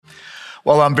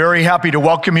Well, I'm very happy to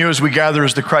welcome you as we gather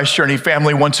as the Christ Journey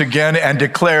family once again and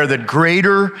declare that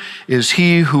greater is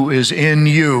He who is in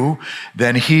you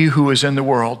than he who is in the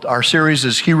world. Our series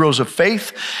is Heroes of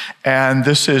Faith, and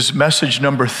this is message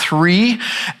number 3.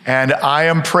 And I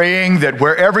am praying that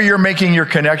wherever you're making your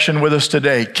connection with us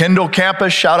today, Kendall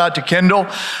Campus, shout out to Kendall,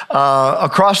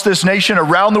 across this nation,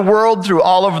 around the world, through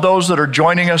all of those that are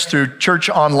joining us through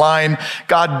Church Online,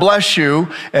 God bless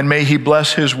you, and may He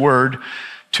bless His word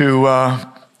to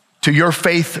your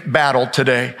faith battle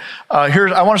today.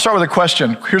 I want to start with a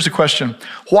question. Here's the question.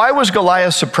 Why was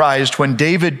Goliath surprised when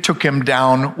David took him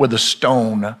down with a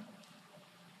stone?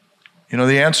 You know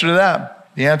the answer to that?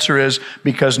 The answer is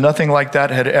because nothing like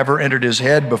that had ever entered his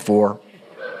head before.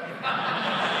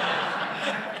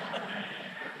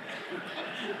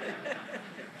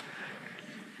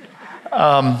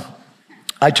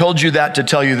 I told you that to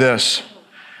tell you this.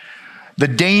 The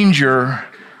danger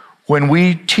when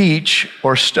we teach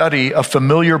or study a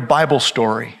familiar Bible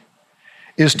story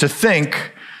is to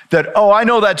think that, oh, I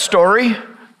know that story.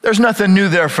 There's nothing new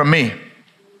there for me.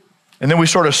 And then we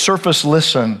sort of surface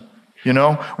listen, you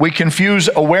know. We confuse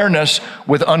awareness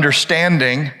with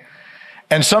understanding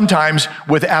and sometimes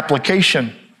with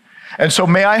application. And so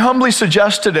may I humbly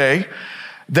suggest today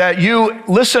that you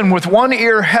listen with one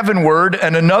ear heavenward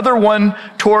and another one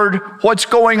toward what's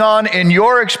going on in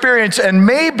your experience. And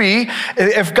maybe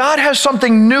if God has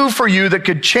something new for you that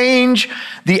could change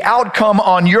the outcome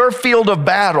on your field of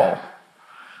battle,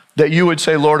 that you would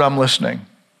say, Lord, I'm listening.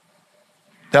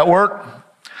 That work?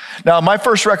 Now, my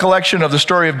first recollection of the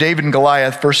story of David and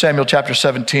Goliath, 1 Samuel chapter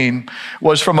 17,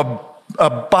 was from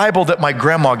a Bible that my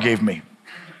grandma gave me.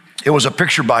 It was a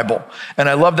picture Bible. And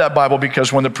I love that Bible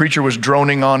because when the preacher was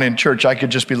droning on in church, I could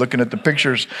just be looking at the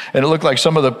pictures. And it looked like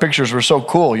some of the pictures were so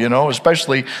cool, you know,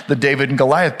 especially the David and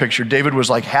Goliath picture. David was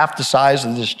like half the size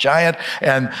of this giant.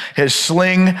 And his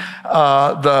sling,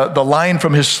 the line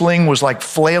from his sling was like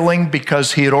flailing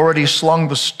because he had already slung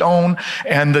the stone.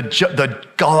 And the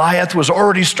Goliath was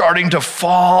already starting to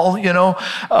fall, you know,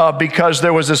 because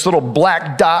there was this little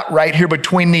black dot right here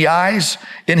between the eyes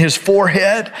in his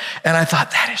forehead. And I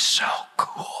thought, that is so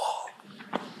cool.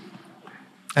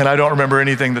 And I don't remember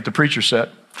anything that the preacher said.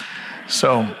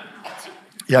 So,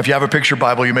 yeah, if you have a picture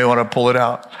Bible, you may want to pull it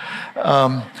out.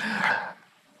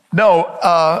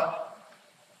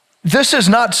 This is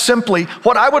not simply,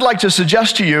 what I would like to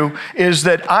suggest to you is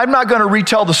that I'm not going to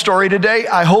retell the story today.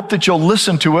 I hope that you'll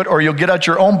listen to it, or you'll get out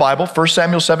your own Bible, 1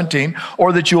 Samuel 17,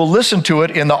 or that you'll listen to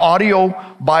it in the audio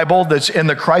Bible that's in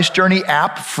the Christ Journey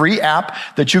app, free app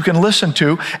that you can listen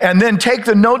to, and then take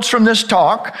the notes from this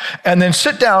talk, and then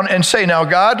sit down and say, now,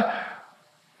 God,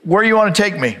 where do you want to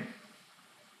take me?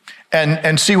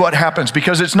 And see what happens,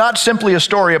 because it's not simply a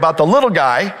story about the little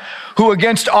guy who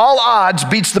against all odds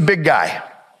beats the big guy.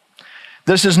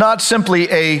 This is not simply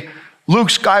a Luke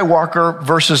Skywalker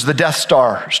versus the Death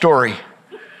Star story.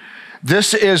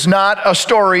 This is not a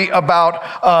story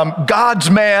about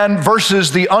God's man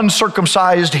versus the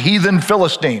uncircumcised heathen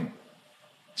Philistine.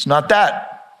 It's not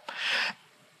that.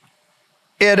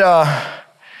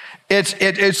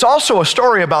 It's also a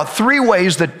story about 3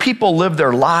 ways that people live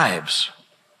their lives.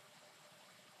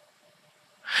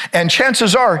 And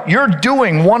chances are you're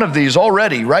doing one of these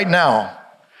already right now.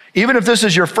 Even if this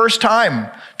is your first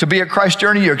time to be at Christ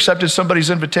Journey, you accepted somebody's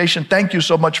invitation, thank you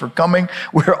so much for coming.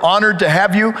 We're honored to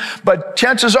have you. But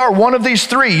chances are one of these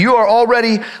 3 you are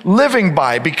already living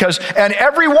by, and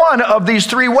every one of these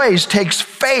 3 ways takes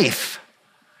faith.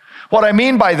 What I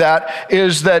mean by that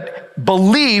is that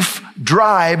belief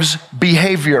drives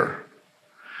behavior.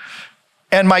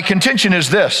 And my contention is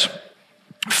this: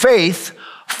 faith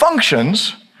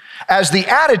functions as the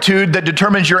attitude that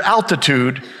determines your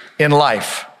altitude in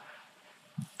life.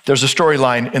 There's a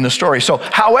storyline in the story. So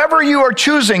however you are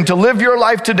choosing to live your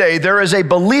life today, there is a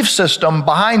belief system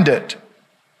behind it.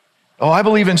 Oh, I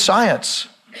believe in science.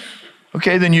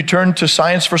 Okay, then you turn to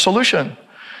science for solution.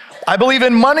 I believe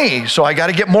in money, so I got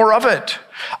to get more of it.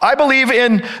 I believe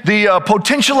in the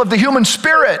potential of the human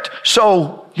spirit,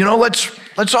 so, you know,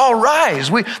 let's all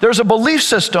rise. There's a belief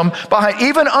system behind.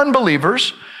 Even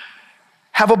unbelievers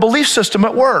have a belief system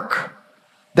at work.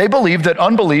 They believe that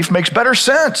unbelief makes better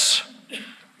sense.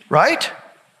 Right?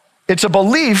 It's a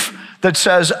belief that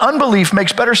says unbelief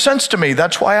makes better sense to me.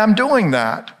 That's why I'm doing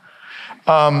that.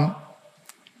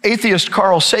 Atheist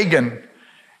Carl Sagan,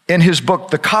 in his book,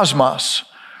 The Cosmos,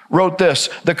 wrote this: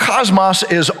 the cosmos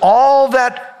is all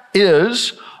that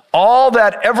is, all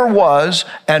that ever was,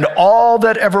 and all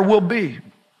that ever will be.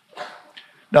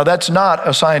 Now, that's not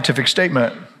a scientific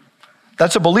statement.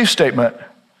 That's a belief statement.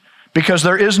 Because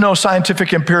there is no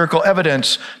scientific empirical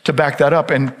evidence to back that up.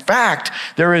 In fact,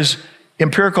 there is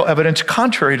empirical evidence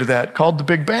contrary to that called the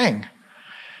Big Bang.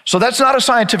 So that's not a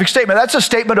scientific statement. That's a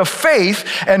statement of faith,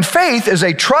 and faith is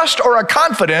a trust or a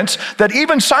confidence that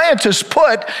even scientists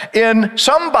put in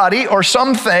somebody or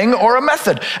something or a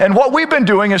method. And what we've been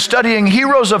doing is studying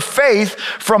heroes of faith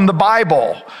from the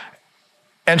Bible.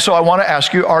 And so I want to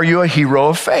ask you, are you a hero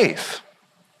of faith?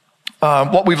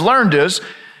 What we've learned is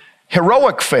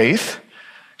heroic faith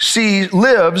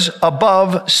lives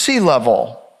above sea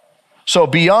level. So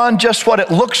beyond just what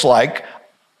it looks like,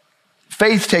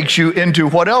 faith takes you into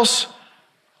what else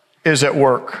is at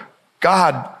work.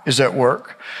 God is at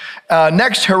work.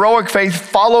 Next, heroic faith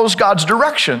follows God's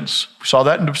directions. We saw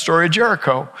that in the story of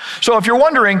Jericho. So if you're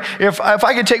wondering if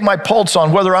I could take my pulse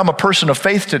on whether I'm a person of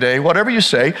faith today, whatever you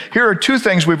say, here are two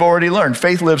things we've already learned.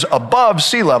 Faith lives above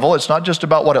sea level. It's not just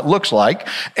about what it looks like.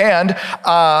 And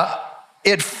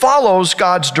it follows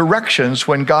God's directions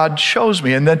when God shows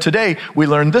me. And then today we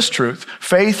learned this truth.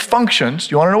 Faith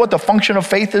functions. You want to know what the function of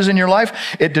faith is in your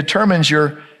life? It determines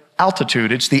your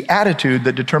altitude. It's the attitude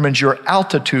that determines your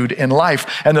altitude in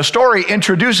life. And the story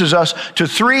introduces us to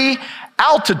three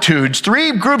altitudes,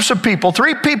 three groups of people,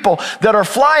 three people that are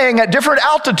flying at different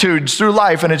altitudes through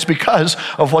life. And it's because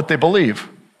of what they believe,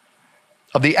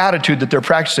 of the attitude that they're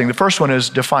practicing. The first one is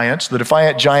defiance. The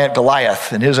defiant giant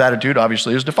Goliath, and his attitude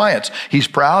obviously is defiance. He's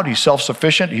proud, he's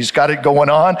self-sufficient, he's got it going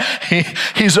on.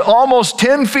 He's almost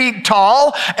 10 feet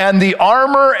tall, and the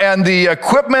armor and the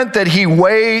equipment that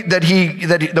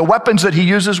the weapons that he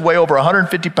uses weigh over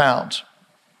 150 pounds.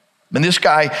 And this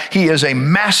guy, he is a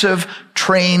massive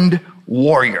trained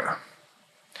warrior.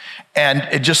 And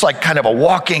it's just like kind of a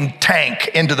walking tank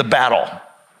into the battle.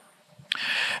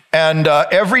 And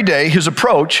every day, his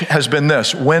approach has been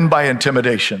this: win by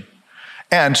intimidation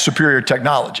and superior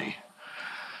technology.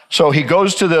 So he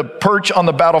goes to the perch on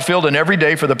the battlefield, and every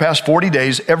day for the past 40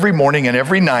 days, every morning and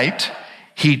every night,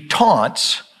 he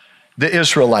taunts the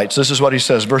Israelites. This is what he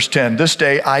says, verse 10, "This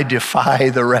day I defy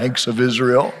the ranks of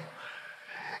Israel.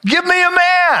 Give me a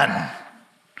man.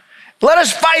 Let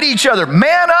us fight each other.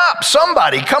 Man up,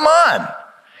 somebody, come on.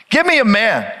 Give me a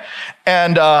man."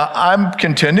 And I'm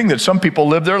contending that some people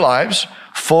live their lives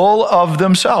full of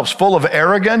themselves, full of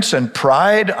arrogance and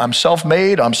pride. I'm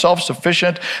self-made, I'm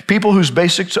self-sufficient. People whose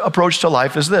basic approach to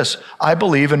life is this: I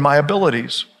believe in my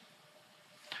abilities.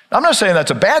 I'm not saying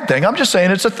that's a bad thing. I'm just saying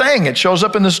it's a thing. It shows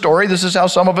up in the story. This is how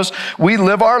some of us, we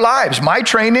live our lives. My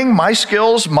training, my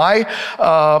skills, my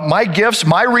gifts,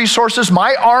 my resources,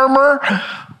 my armor,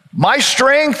 my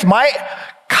strength, my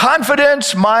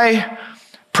confidence, my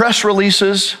press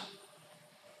releases,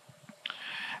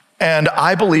 and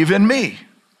I believe in me.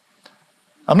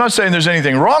 I'm not saying there's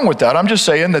anything wrong with that. I'm just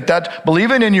saying that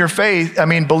believing in your faith,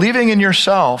 believing in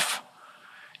yourself,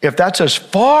 if that's as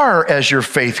far as your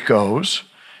faith goes,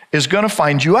 is going to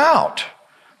find you out.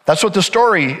 That's what the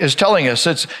story is telling us.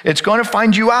 It's going to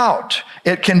find you out.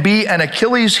 It can be an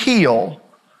Achilles heel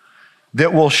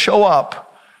that will show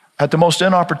up at the most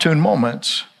inopportune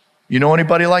moments. You know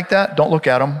anybody like that? Don't look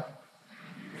at them.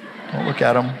 Don't look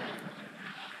at them.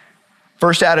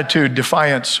 First attitude,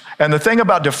 defiance. And the thing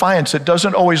about defiance, it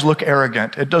doesn't always look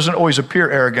arrogant. It doesn't always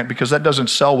appear arrogant because that doesn't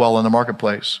sell well in the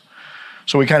marketplace.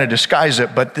 So we kind of disguise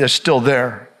it, but it's still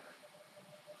there.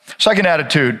 Second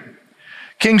attitude,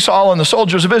 King Saul and the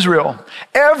soldiers of Israel.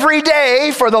 Every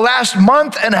day for the last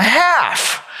month and a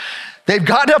half, they've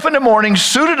gotten up in the morning,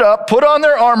 suited up, put on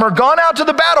their armor, gone out to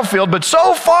the battlefield, but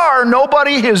so far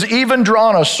nobody has even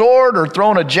drawn a sword or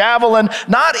thrown a javelin,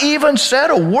 not even said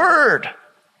a word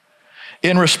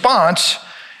in response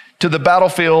to the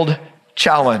battlefield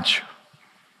challenge.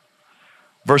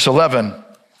 Verse 11,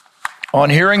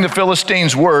 on hearing the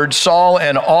Philistines' words, Saul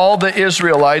and all the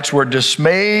Israelites were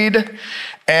dismayed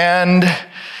and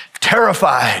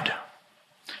terrified.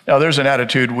 Now there's an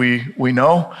attitude we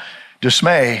know,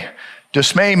 dismay.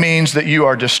 Dismay means that you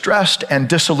are distressed and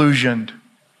disillusioned.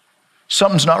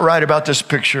 Something's not right about this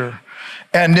picture.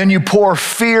 And then you pour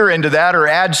fear into that or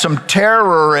add some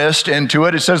terrorist into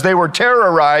it. It says they were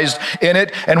terrorized in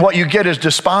it, and what you get is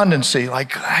despondency,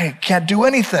 like I can't do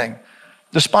anything.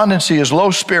 Despondency is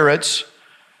low spirits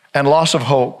and loss of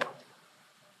hope.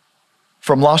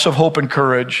 From loss of hope and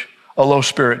courage, a low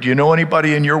spirit. Do you know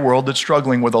anybody in your world that's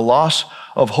struggling with a loss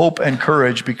of hope and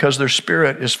courage because their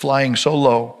spirit is flying so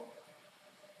low?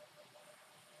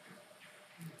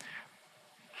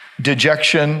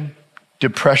 Dejection,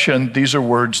 depression, these are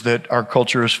words that our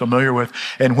culture is familiar with.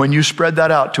 And when you spread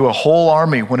that out to a whole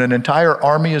army, when an entire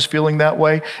army is feeling that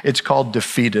way, it's called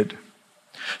defeated.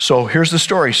 So here's the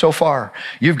story so far.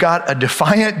 You've got a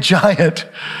defiant giant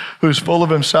who's full of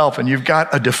himself, and you've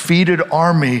got a defeated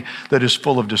army that is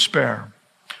full of despair,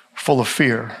 full of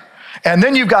fear. And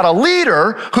then you've got a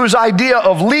leader whose idea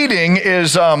of leading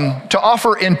is to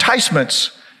offer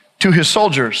enticements to his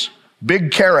soldiers,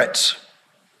 big carrots.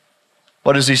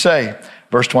 What does he say?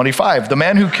 Verse 25, the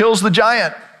man who kills the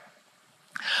giant,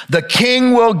 the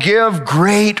king will give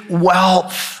great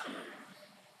wealth.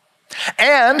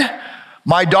 And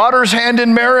my daughter's hand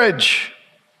in marriage.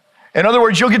 In other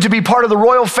words, you'll get to be part of the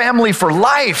royal family for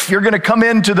life. You're going to come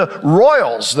into the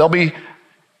royals. They'll be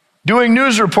doing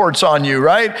news reports on you,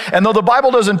 right? And though the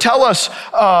Bible doesn't tell us,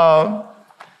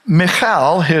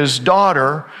 Michal, his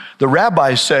daughter, the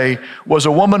rabbis say, was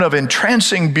a woman of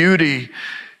entrancing beauty,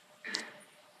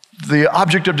 the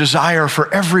object of desire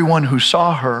for everyone who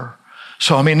saw her.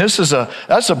 So, I mean, that's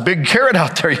a big carrot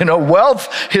out there,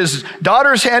 wealth, his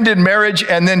daughter's hand in marriage,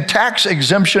 and then tax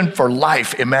exemption for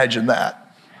life. Imagine that.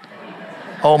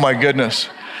 Oh my goodness.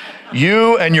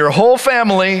 You and your whole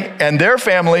family and their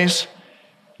families,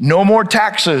 no more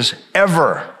taxes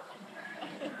ever.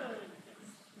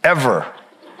 Ever.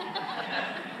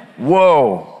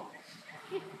 Whoa.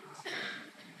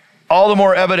 All the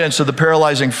more evidence of the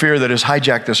paralyzing fear that has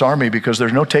hijacked this army because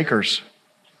there's no takers.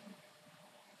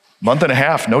 Month and a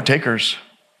half, no takers.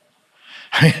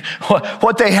 I mean,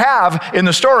 what they have in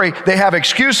the story, they have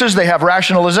excuses, they have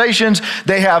rationalizations,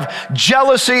 they have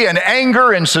jealousy and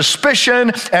anger and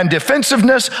suspicion and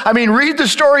defensiveness. I mean, read the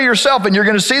story yourself and you're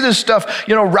going to see this stuff,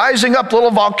 rising up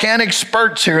little volcanic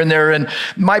spurts here and there. And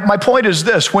my point is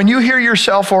this: when you hear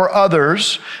yourself or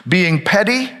others being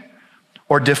petty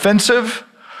or defensive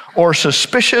or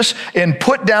suspicious in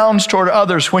put downs toward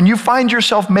others, when you find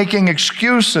yourself making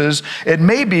excuses, it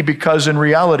may be because in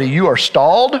reality you are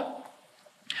stalled,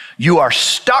 you are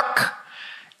stuck,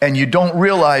 and you don't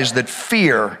realize that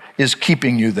fear is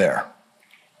keeping you there,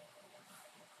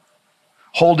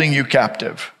 holding you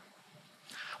captive.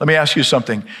 Let me ask you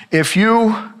something. If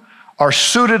you are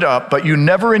suited up, but you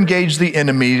never engage the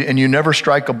enemy and you never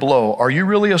strike a blow, are you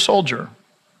really a soldier?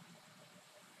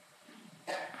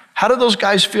 How do those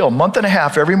guys feel? Month and a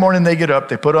half, every morning they get up,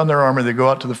 they put on their armor, they go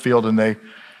out to the field, and they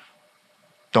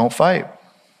don't fight.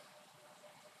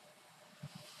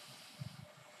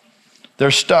 They're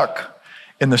stuck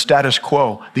in the status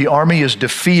quo. The army is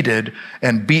defeated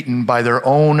and beaten by their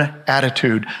own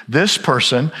attitude. This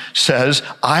person says,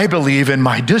 I believe in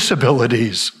my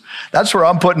disabilities. That's where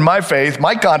I'm putting my faith.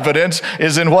 My confidence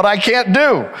is in what I can't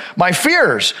do, my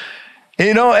fears.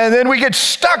 And then we get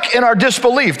stuck in our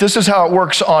disbelief. This is how it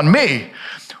works on me.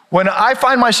 When I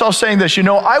find myself saying this,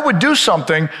 I would do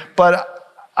something,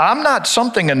 but I'm not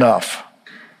something enough.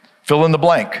 Fill in the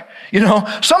blank.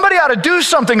 Somebody ought to do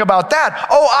something about that.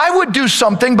 Oh, I would do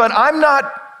something, but I'm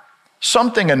not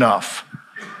something enough.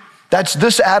 That's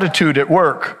this attitude at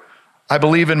work. I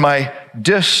believe in my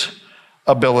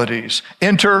disabilities.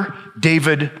 Enter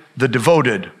David the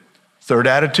devoted. Third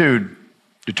attitude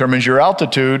determines your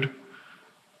altitude.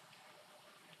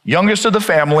 Youngest of the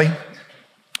family,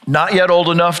 not yet old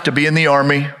enough to be in the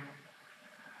army.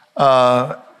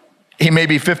 He may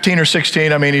be 15 or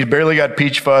 16. I mean, he's barely got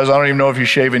peach fuzz. I don't even know if he's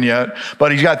shaven yet.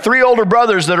 But he's got 3 older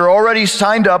brothers that are already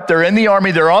signed up. They're in the army.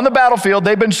 They're on the battlefield.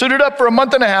 They've been suited up for a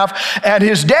month and a half. And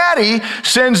his daddy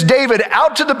sends David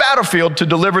out to the battlefield to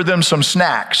deliver them some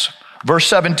snacks. Verse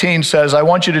 17 says, I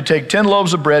want you to take 10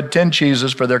 loaves of bread, 10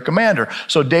 cheeses for their commander.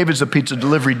 So David's a pizza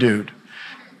delivery dude.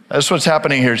 That's what's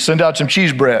happening here. Send out some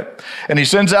cheese bread. And he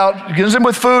gives them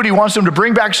with food. He wants them to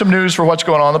bring back some news for what's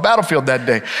going on the battlefield that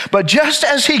day. But just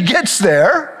as he gets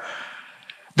there,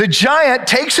 the giant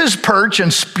takes his perch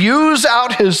and spews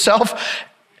out his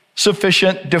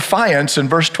self-sufficient defiance. In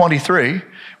verse 23,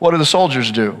 what do the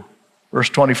soldiers do? Verse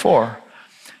 24,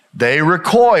 they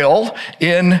recoil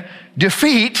in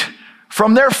defeat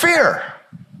from their fear.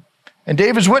 And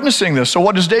David's witnessing this. So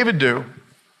what does David do?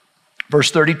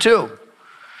 Verse 32.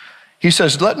 He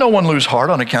says, let no one lose heart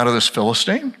on account of this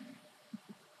Philistine.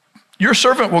 Your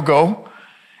servant will go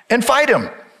and fight him.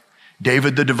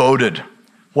 David the devoted.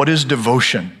 What is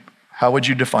devotion? How would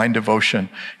you define devotion?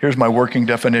 Here's my working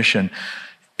definition.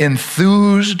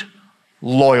 Enthused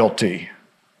loyalty.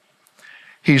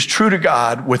 He's true to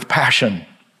God with passion.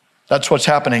 That's what's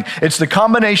happening. It's the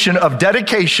combination of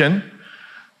dedication,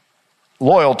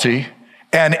 loyalty,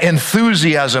 and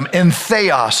enthusiasm,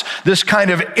 entheos, this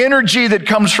kind of energy that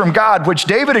comes from God, which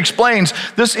David explains.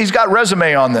 He's got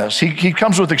resume on this. He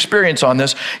comes with experience on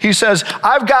this. He says,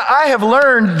 I have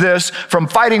learned this from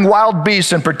fighting wild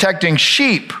beasts and protecting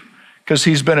sheep, because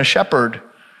he's been a shepherd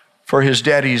for his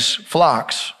daddy's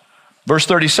flocks. Verse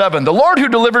 37, the Lord who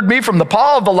delivered me from the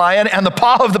paw of the lion and the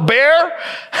paw of the bear,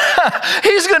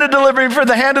 he's going to deliver me from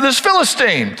the hand of this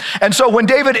Philistine. And so when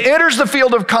David enters the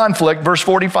field of conflict, verse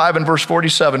 45 and verse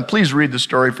 47, please read the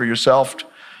story for yourself.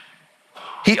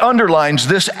 he underlines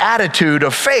this attitude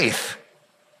of faith.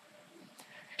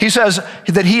 He says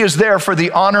that he is there for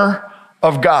the honor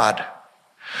of God.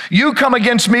 You come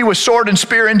against me with sword and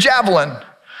spear and javelin,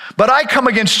 but I come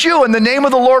against you in the name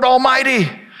of the Lord Almighty,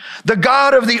 the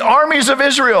God of the armies of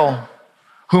Israel,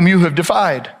 whom you have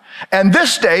defied. And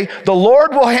this day the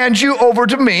Lord will hand you over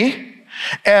to me,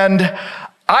 and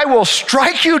I will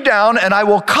strike you down and I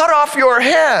will cut off your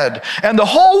head. And the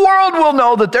whole world will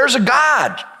know that there's a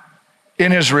God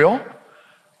in Israel.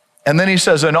 And then he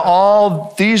says, and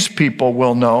all these people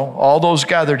will know, all those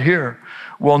gathered here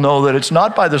will know that it's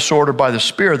not by the sword or by the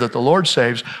spear that the Lord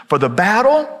saves, for the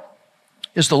battle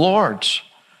is the Lord's.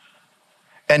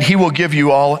 And he will give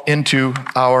you all into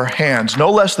our hands.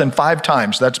 No less than 5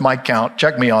 times, that's my count,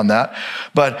 check me on that.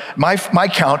 But my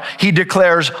count, he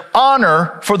declares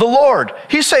honor for the Lord.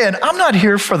 He's saying, I'm not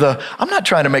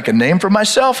trying to make a name for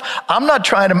myself. I'm not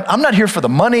here for the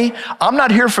money. I'm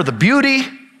not here for the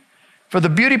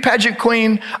beauty pageant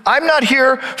queen. I'm not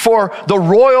here for the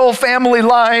royal family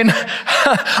line.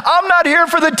 I'm not here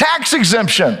for the tax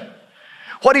exemption.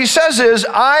 What he says is,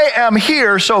 I am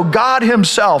here so God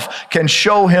himself can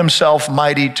show himself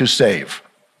mighty to save.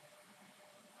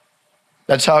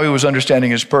 That's how he was understanding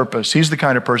his purpose. He's the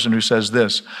kind of person who says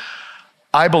this,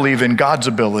 I believe in God's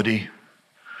ability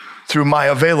through my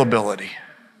availability.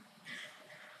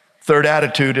 Third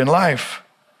attitude in life.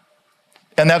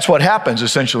 And that's what happens,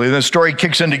 essentially. The story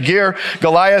kicks into gear.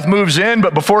 Goliath moves in,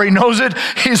 but before he knows it,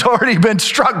 he's already been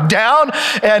struck down.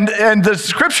 And the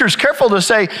scripture's careful to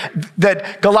say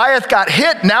that Goliath got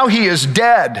hit, now he is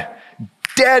dead.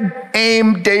 Dead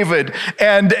aim David.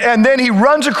 And then he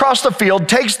runs across the field,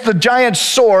 takes the giant's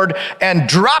sword, and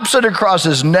drops it across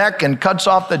his neck and cuts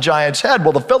off the giant's head.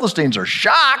 Well, the Philistines are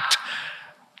shocked.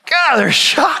 God, they're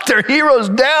shocked. Their hero's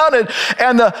down.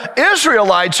 And the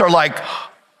Israelites are like,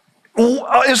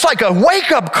 it's like a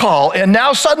wake-up call, and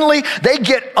now suddenly they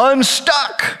get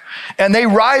unstuck, and they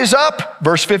rise up.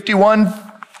 Verse 51,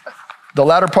 the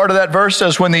latter part of that verse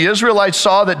says, when the Israelites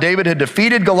saw that David had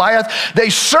defeated Goliath, they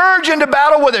surge into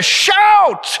battle with a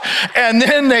shout, and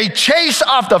then they chase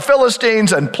off the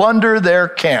Philistines and plunder their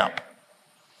camp.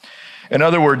 In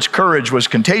other words, courage was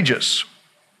contagious.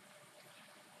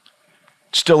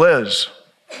 It still is.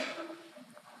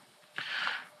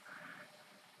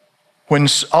 When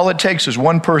all it takes is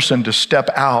one person to step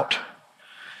out,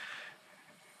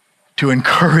 to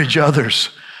encourage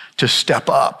others to step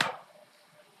up,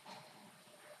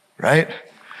 right?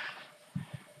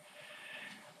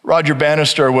 Roger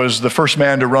Bannister was the first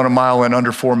man to run a mile in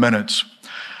under 4 minutes.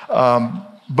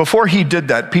 Before he did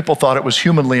that, people thought it was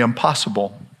humanly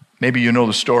impossible. Maybe you know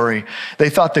the story. They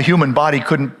thought the human body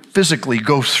couldn't physically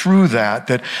go through that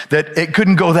it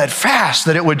couldn't go that fast,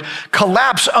 that it would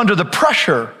collapse under the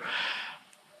pressure.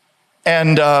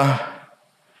 And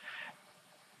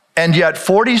yet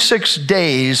 46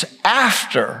 days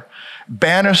after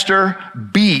Bannister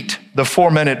beat the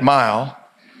 4-minute mile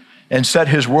and set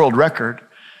his world record,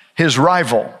 his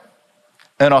rival,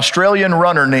 an Australian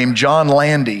runner named John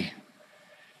Landy,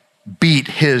 beat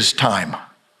his time.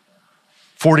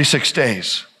 46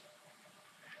 days.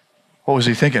 What was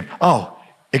he thinking? Oh,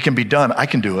 it can be done. I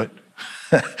can do it.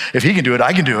 If he can do it,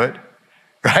 I can do it,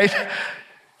 right?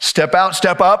 Step out,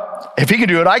 step up. If he can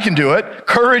do it, I can do it.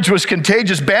 Courage was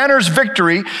contagious. Banner's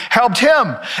victory helped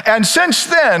him. And since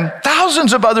then,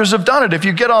 thousands of others have done it. If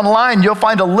you get online, you'll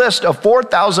find a list of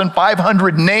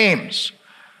 4,500 names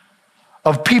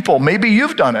of people, maybe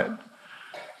you've done it,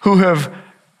 who have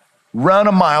run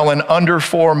a mile in under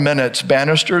 4 minutes.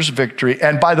 Bannister's victory.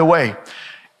 And by the way,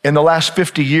 in the last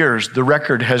 50 years, the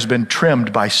record has been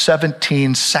trimmed by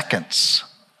 17 seconds.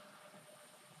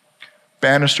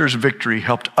 Bannister's victory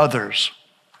helped others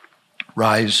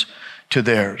rise to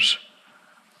theirs.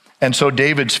 And so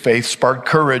David's faith sparked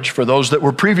courage for those that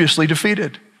were previously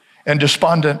defeated and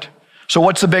despondent. So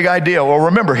what's the big idea? Well,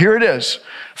 remember, here it is.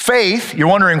 Faith, you're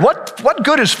wondering, what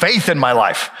good is faith in my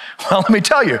life? Well, let me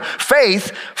tell you,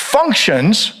 faith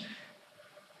functions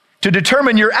to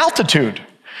determine your altitude.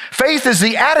 Faith is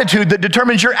the attitude that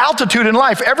determines your altitude in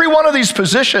life. Every one of these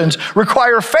positions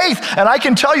require faith. And I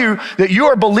can tell you that you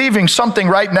are believing something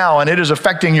right now, and it is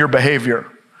affecting your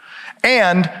behavior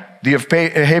and the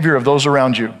behavior of those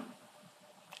around you.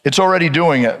 It's already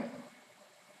doing it.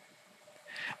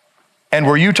 And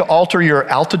were you to alter your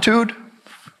altitude,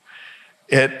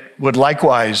 it would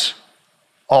likewise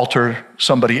alter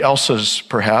somebody else's,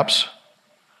 perhaps.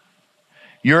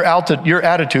 Your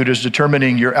attitude is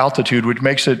determining your altitude, which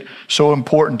makes it so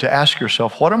important to ask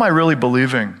yourself, what am I really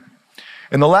believing?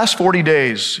 In the last 40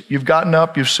 days, you've gotten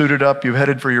up, you've suited up, you've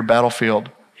headed for your battlefield.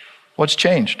 What's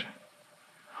changed?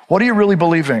 What are you really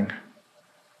believing?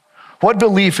 What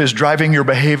belief is driving your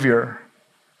behavior?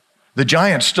 The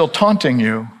giant's still taunting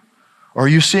you, or are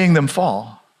you seeing them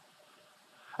fall?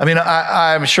 I mean,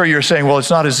 I'm sure you're saying, well, it's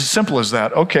not as simple as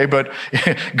that. Okay, but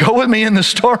go with me in the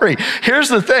story. Here's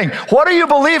the thing. What are you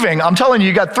believing? I'm telling you,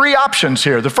 you got three options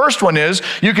here. The first one is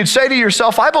you could say to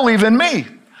yourself, I believe in me.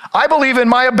 I believe in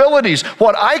my abilities.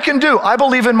 What I can do, I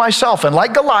believe in myself. And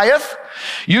like Goliath,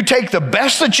 you take the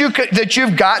best that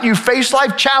you've got. You face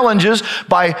life challenges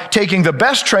by taking the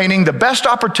best training, the best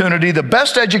opportunity, the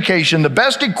best education, the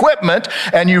best equipment,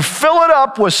 and you fill it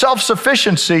up with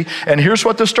self-sufficiency. And here's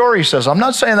what the story says. I'm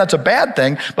not saying that's a bad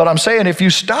thing, but I'm saying if you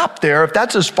stop there, if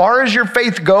that's as far as your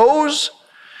faith goes,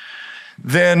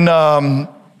 then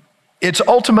it's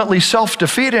ultimately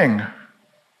self-defeating.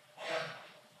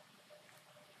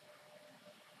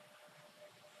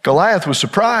 Goliath was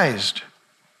surprised.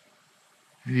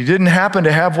 He didn't happen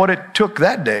to have what it took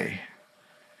that day,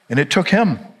 and it took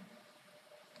him.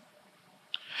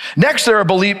 Next, there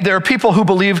are people who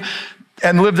believe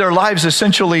and live their lives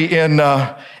essentially in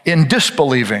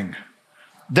disbelieving.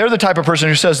 They're the type of person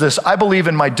who says this, I believe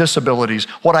in my disabilities,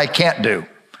 what I can't do.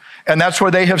 And that's where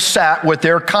they have sat with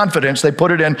their confidence. They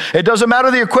put it in. It doesn't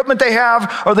matter the equipment they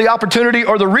have or the opportunity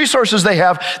or the resources they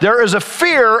have. There is a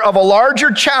fear of a larger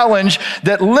challenge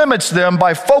that limits them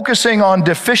by focusing on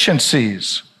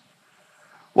deficiencies.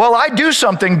 Well, I do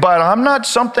something, but I'm not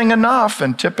something enough.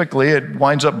 And typically it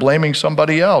winds up blaming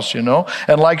somebody else, you know.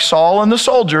 And like Saul and the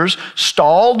soldiers,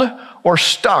 stalled or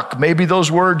stuck. Maybe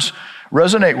those words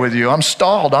resonate with you. I'm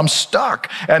stalled, I'm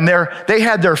stuck. And they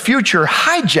had their future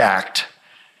hijacked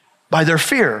by their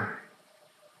fear.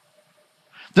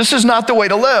 This is not the way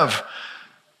to live.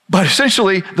 But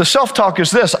essentially, the self-talk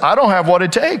is this, I don't have what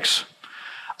it takes.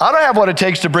 I don't have what it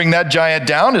takes to bring that giant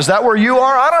down. Is that where you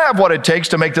are? I don't have what it takes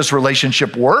to make this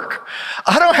relationship work.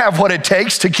 I don't have what it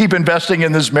takes to keep investing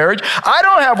in this marriage. I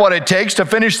don't have what it takes to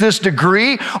finish this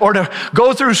degree or to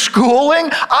go through schooling.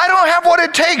 I don't have what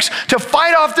it takes to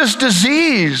fight off this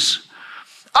disease.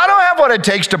 I don't have what it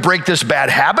takes to break this bad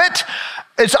habit.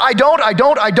 It's I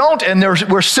don't,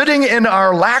 and we're sitting in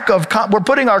our we're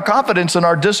putting our confidence in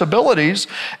our disabilities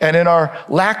and in our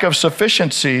lack of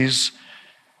sufficiencies.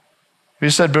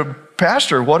 He said, but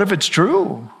Pastor, what if it's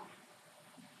true?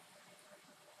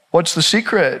 What's the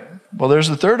secret? Well, there's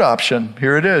the third option.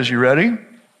 Here it is. You ready?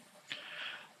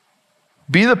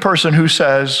 Be the person who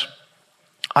says,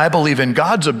 I believe in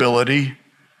God's ability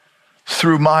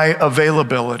through my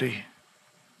availability.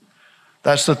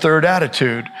 That's the third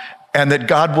attitude. And that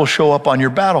God will show up on your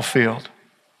battlefield.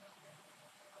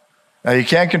 Now, you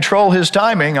can't control his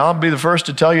timing. I'll be the first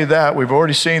to tell you that. We've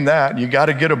already seen that. You got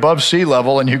to get above sea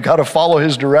level and you got to follow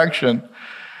his direction.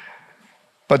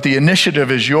 But the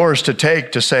initiative is yours to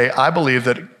take to say, I believe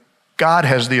that God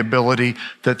has the ability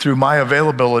that through my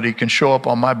availability can show up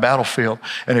on my battlefield.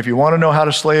 And if you want to know how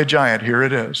to slay a giant, here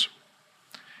it is.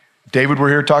 If David were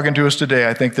here talking to us today,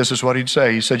 I think this is what he'd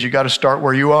say. He said, you got to start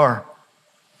where you are.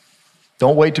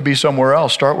 Don't wait to be somewhere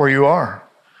else. Start where you are.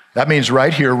 That means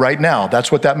right here, right now.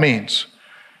 That's what that means.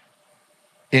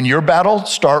 In your battle,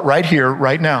 start right here,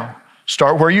 right now.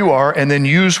 Start where you are and then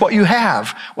use what you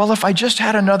have. Well, if I just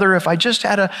had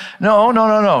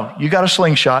no. You got a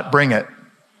slingshot, bring it.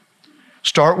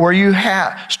 Start where you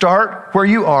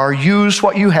are, use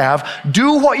what you have,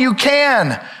 do what you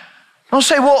can. Don't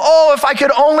say, well, if I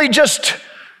could only just,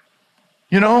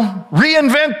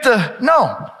 reinvent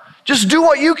no. Just do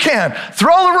what you can.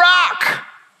 Throw the rock.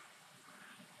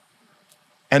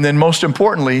 And then most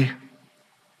importantly,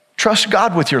 trust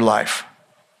God with your life.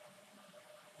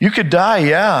 You could die,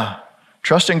 yeah.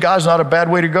 Trusting God's not a bad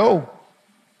way to go.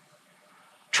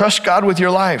 Trust God with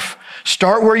your life.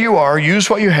 Start where you are, use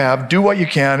what you have, do what you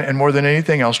can, and more than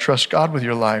anything else, trust God with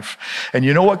your life. And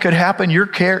you know what could happen? Your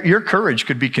courage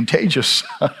could be contagious.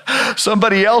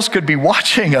 Somebody else could be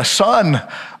watching, a son,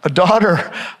 a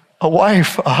daughter, a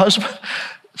wife, a husband,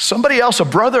 somebody else, a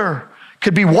brother,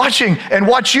 could be watching and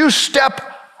watch you step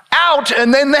out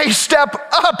and then they step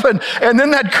up and then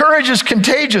that courage is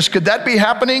contagious. Could that be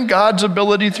happening? God's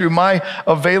ability through my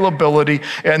availability.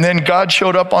 And then God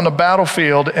showed up on the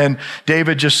battlefield and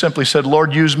David just simply said,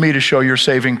 Lord, use me to show your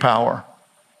saving power.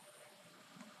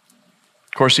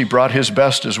 Of course, he brought his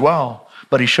best as well,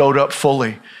 but he showed up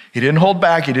fully. He didn't hold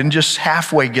back. He didn't just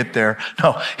halfway get there.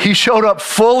 No, he showed up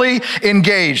fully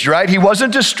engaged, right? He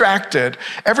wasn't distracted.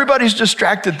 Everybody's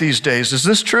distracted these days. Is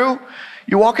this true?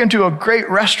 You walk into a great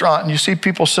restaurant and you see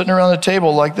people sitting around the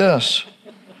table like this.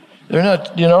 They're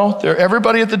not,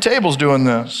 everybody at the table's doing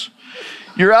this.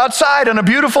 You're outside on a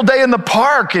beautiful day in the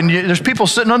park and there's people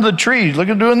sitting under the tree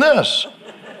doing this.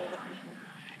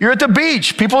 You're at the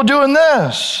beach, people doing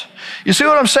this. You see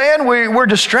what I'm saying? We're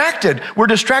distracted. We're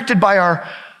distracted by our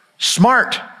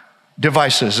smart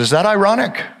devices. Is that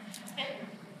ironic?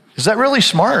 Is that really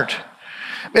smart?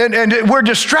 And we're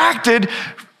distracted,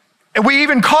 and we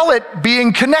even call it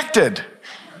being connected.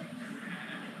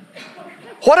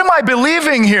 What am I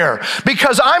believing here?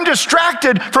 Because I'm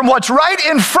distracted from what's right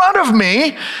in front of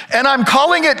me, and I'm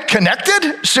calling it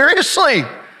connected? Seriously?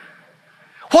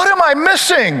 What am I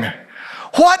missing?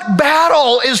 What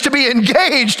battle is to be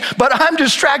engaged, but I'm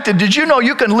distracted? Did you know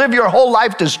you can live your whole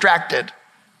life distracted?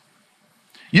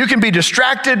 You can be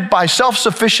distracted by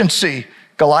self-sufficiency.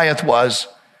 Goliath was.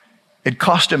 It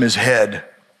cost him his head.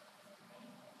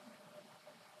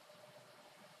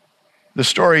 The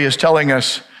story is telling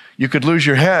us you could lose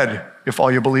your head if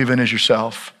all you believe in is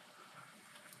yourself.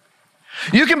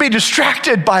 You can be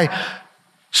distracted by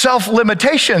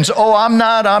self-limitations. Oh, I'm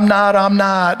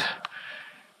not.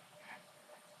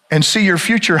 And see your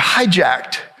future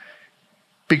hijacked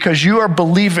because you are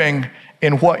believing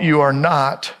in what you are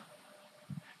not,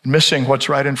 missing what's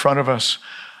right in front of us.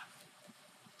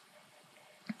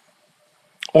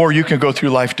 Or you can go through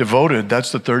life devoted.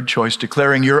 That's the third choice,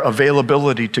 declaring your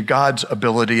availability to God's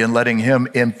ability and letting him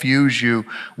infuse you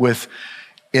with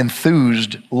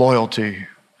enthused loyalty.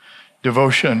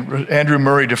 Devotion. Andrew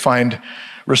Murray defined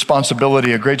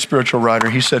responsibility, a great spiritual writer.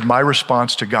 He said, my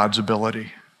response to God's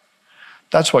ability.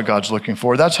 That's what God's looking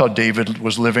for. That's how David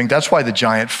was living. That's why the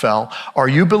giant fell. Are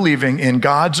you believing in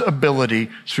God's ability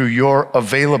through your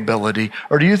availability,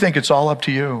 or do you think it's all up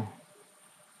to you?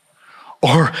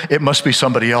 Or it must be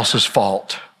somebody else's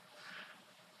fault?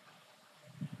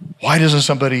 Why doesn't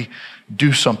somebody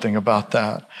do something about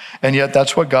that? And yet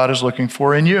that's what God is looking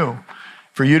for in you.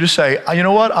 For you to say, you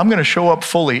know what? I'm going to show up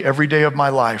fully every day of my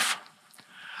life.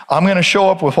 I'm going to show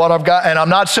up with what I've got, and I'm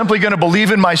not simply going to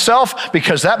believe in myself,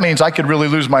 because that means I could really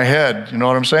lose my head. You know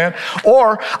what I'm saying?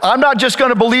 Or I'm not just going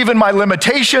to believe in my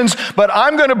limitations, but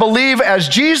I'm going to believe as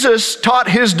Jesus taught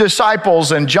his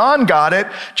disciples, and John got it.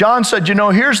 John said, you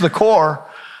know, here's the core.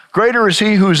 Greater is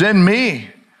he who's in me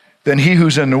than he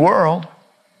who's in the world.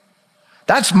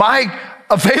 That's my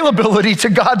availability to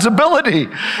God's ability.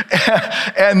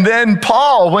 And then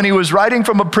Paul, when he was writing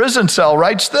from a prison cell,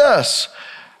 writes this: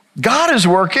 God is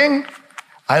working.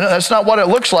 I know that's not what it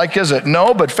looks like, is it?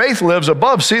 No, but faith lives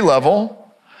above sea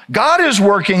level. God is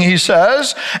working, he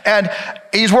says, and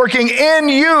he's working in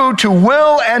you to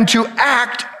will and to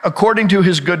act according to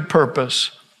his good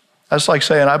purpose. That's like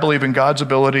saying, I believe in God's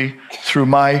ability through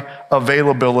my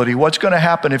availability. What's going to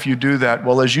happen if you do that?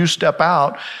 Well, as you step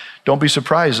out, don't be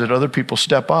surprised that other people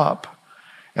step up.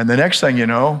 And the next thing you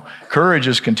know, courage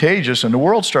is contagious and the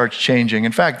world starts changing.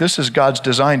 In fact, this is God's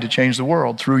design to change the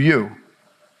world through you.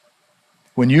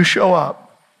 When you show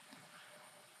up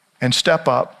and step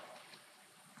up,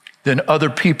 then other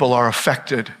people are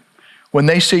affected. When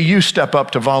they see you step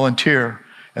up to volunteer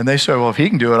and they say, well, if he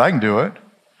can do it, I can do it.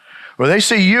 Or they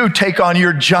see you take on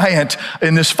your giant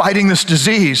in this fighting this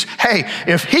disease. Hey,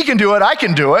 if he can do it, I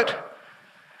can do it.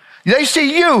 They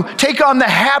see you take on the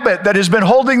habit that has been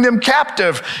holding them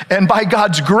captive, and by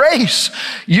God's grace,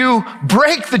 you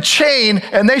break the chain,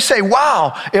 and they say,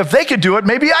 wow, if they could do it,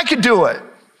 maybe I could do it.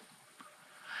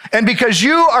 And because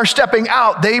you are stepping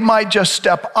out, they might just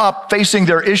step up, facing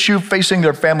their issue, facing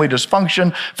their family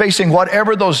dysfunction, facing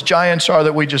whatever those giants are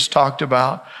that we just talked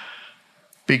about,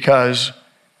 because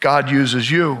God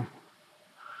uses you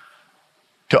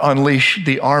to unleash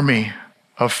the army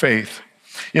of faith.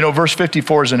 You know, verse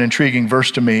 54 is an intriguing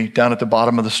verse to me down at the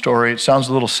bottom of the story. It sounds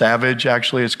a little savage.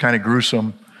 Actually, it's kind of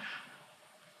gruesome.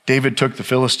 David took the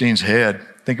Philistine's head.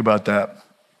 Think about that.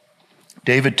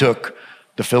 David took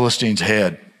the Philistine's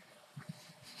head.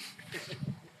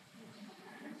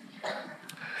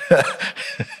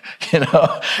 You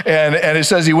know, and it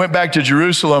says he went back to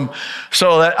Jerusalem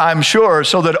so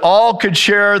that all could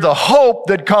share the hope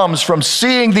that comes from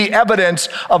seeing the evidence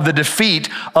of the defeat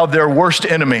of their worst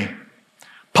enemy.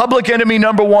 Public enemy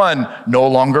number one, no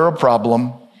longer a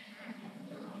problem.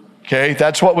 Okay,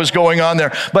 that's what was going on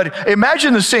there. But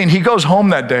imagine the scene. He goes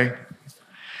home that day.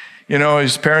 You know,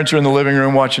 his parents are in the living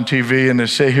room watching TV, and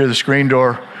they hear the screen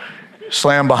door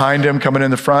slam behind him, coming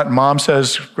in the front, and mom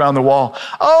says around the wall,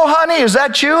 oh, honey, is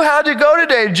that you? How'd you go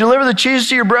today? Did you deliver the cheese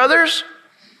to your brothers?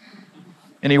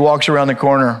 And he walks around the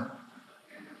corner.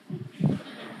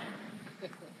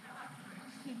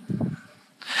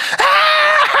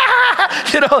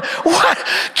 You know, what?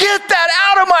 Get that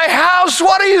out of my house.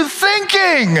 What are you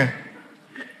thinking?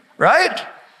 Right?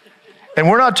 And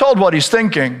we're not told what he's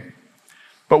thinking,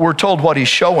 but we're told what he's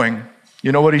showing.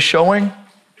 You know what he's showing?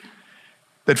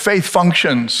 That faith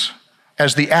functions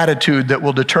as the attitude that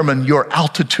will determine your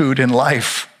altitude in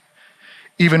life.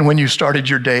 even when you started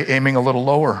your day aiming a little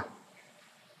lower.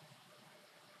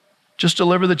 Just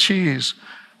deliver the cheese.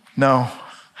 No,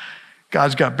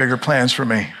 God's got bigger plans for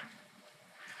me.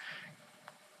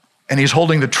 And he's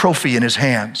holding the trophy in his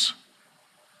hands.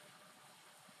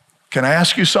 Can I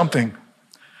ask you something?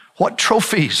 What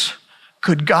trophies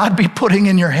could God be putting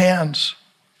in your hands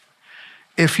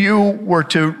if you were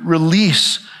to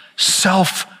release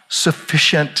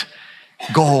self-sufficient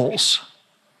goals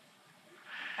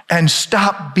and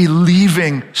stop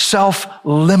believing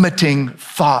self-limiting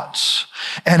thoughts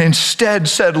and instead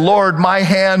said, Lord, my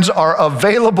hands are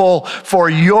available for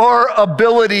your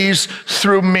abilities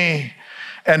through me,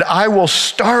 and I will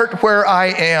start where I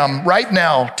am right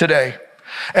now today,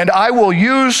 and I will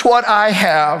use what I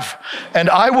have, and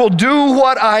I will do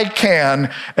what I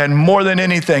can, and more than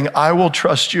anything, I will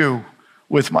trust you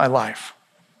with my life.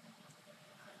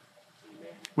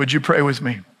 Would you pray with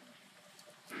me?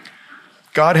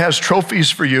 God has trophies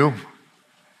for you,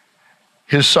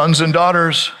 his sons and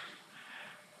daughters,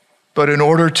 but in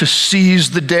order to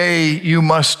seize the day, you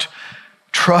must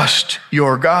trust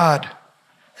your God.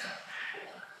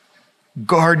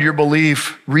 Guard your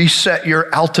belief, reset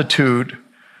your altitude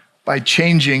by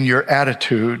changing your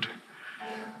attitude.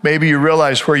 Maybe you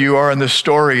realize where you are in this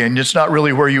story and it's not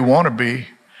really where you want to be.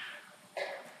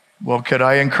 Well, could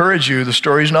I encourage you? The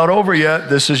story's not over yet.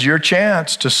 This is your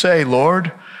chance to say,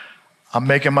 Lord, I'm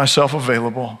making myself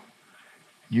available.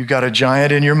 You got a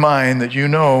giant in your mind that you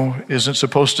know isn't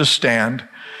supposed to stand,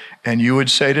 and you would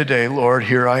say today, Lord,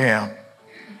 here I am.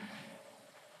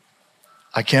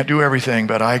 I can't do everything,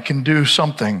 but I can do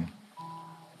something.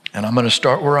 And I'm going to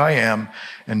start where I am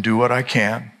and do what I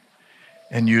can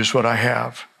and use what I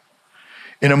have.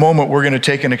 In a moment, we're going to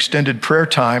take an extended prayer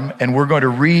time, and we're going to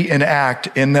reenact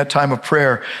in that time of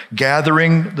prayer,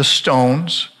 gathering the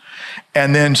stones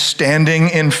and then standing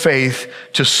in faith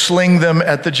to sling them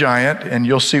at the giant. And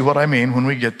you'll see what I mean when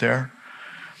we get there.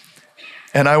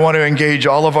 And I want to engage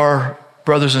all of our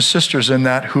brothers and sisters in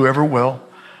that, whoever will.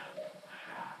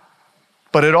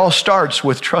 But it all starts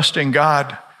with trusting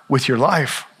God with your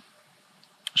life.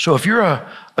 So if you're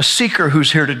a seeker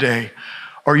who's here today,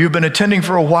 or you've been attending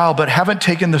for a while but haven't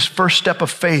taken this first step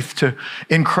of faith to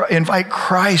invite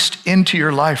Christ into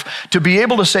your life, to be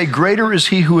able to say, greater is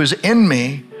he who is in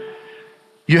me,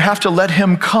 you have to let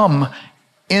him come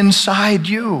inside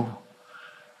you.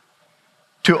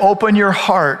 To open your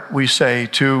heart, we say,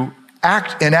 to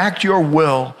enact your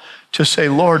will, to say,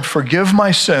 Lord, forgive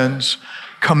my sins,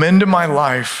 come into my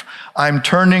life. I'm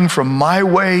turning from my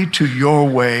way to your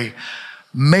way.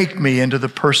 Make me into the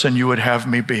person you would have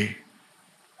me be,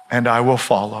 and I will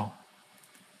follow.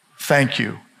 Thank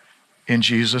you, in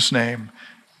Jesus' name.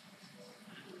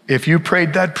 If you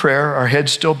prayed that prayer, our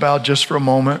heads still bowed just for a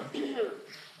moment,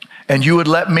 and you would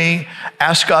let me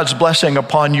ask God's blessing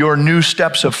upon your new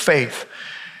steps of faith,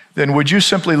 then would you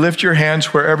simply lift your hands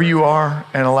wherever you are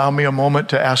and allow me a moment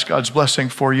to ask God's blessing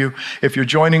for you. If you're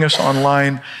joining us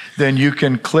online, then you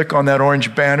can click on that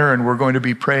orange banner, and we're going to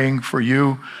be praying for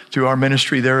you through our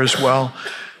ministry there as well.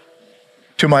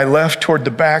 To my left, toward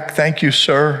the back, thank you,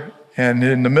 sir. And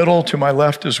in the middle, to my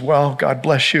left as well, God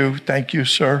bless you. Thank you,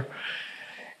 sir.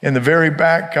 In the very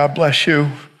back, God bless you.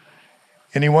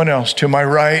 Anyone else? To my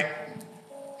right,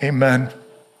 amen.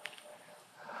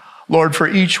 Lord, for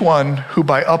each one who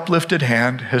by uplifted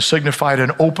hand has signified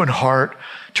an open heart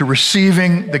to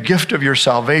receiving the gift of your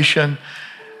salvation,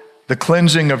 the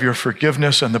cleansing of your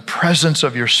forgiveness, and the presence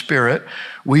of your Spirit,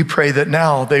 we pray that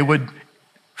now they would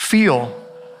feel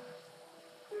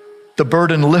the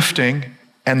burden lifting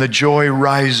and the joy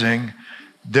rising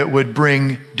that would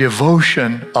bring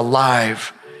devotion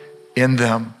alive in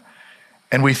them.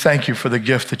 And we thank you for the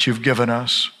gift that you've given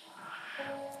us.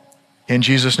 In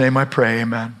Jesus' name I pray,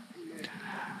 amen.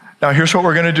 Now here's what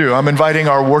we're going to do. I'm inviting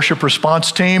our worship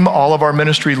response team, all of our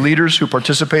ministry leaders who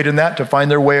participate in that, to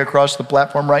find their way across the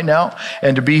platform right now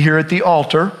and to be here at the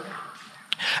altar.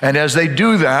 And as they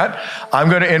do that,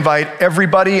 I'm going to invite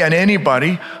everybody and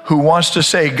anybody who wants to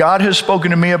say, God has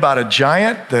spoken to me about a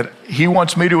giant that he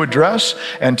wants me to address.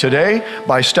 And today,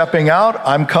 by stepping out,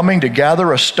 I'm coming to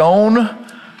gather a stone.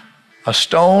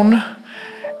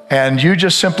 And you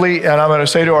just simply, and I'm going to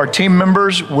say to our team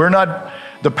members,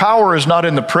 the power is not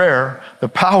in the prayer, the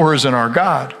power is in our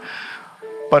God.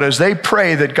 But as they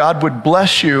pray that God would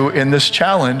bless you in this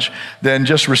challenge, then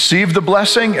just receive the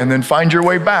blessing and then find your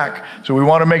way back. So we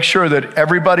want to make sure that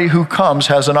everybody who comes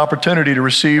has an opportunity to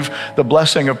receive the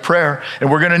blessing of prayer.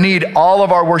 And we're going to need all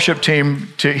of our worship team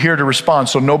here to respond,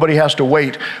 so nobody has to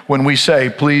wait when we say,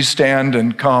 please stand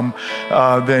and come.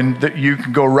 Then you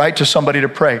can go right to somebody to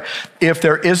pray. If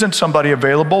there isn't somebody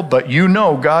available, but you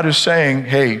know God is saying,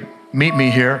 hey, meet me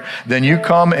here, then you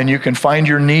come and you can find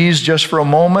your knees just for a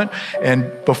moment,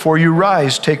 and before you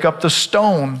rise, take up the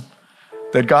stone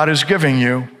that God is giving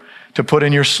you to put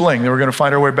in your sling. Then we're going to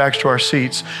find our way back to our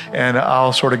seats, and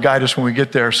I'll sort of guide us when we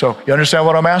get there. So you understand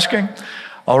what I'm asking?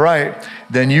 All right,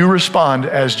 then you respond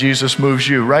as Jesus moves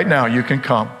you. Right now, you can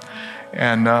come,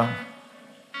 and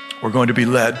we're going to be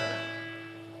led.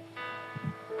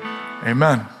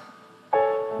 Amen.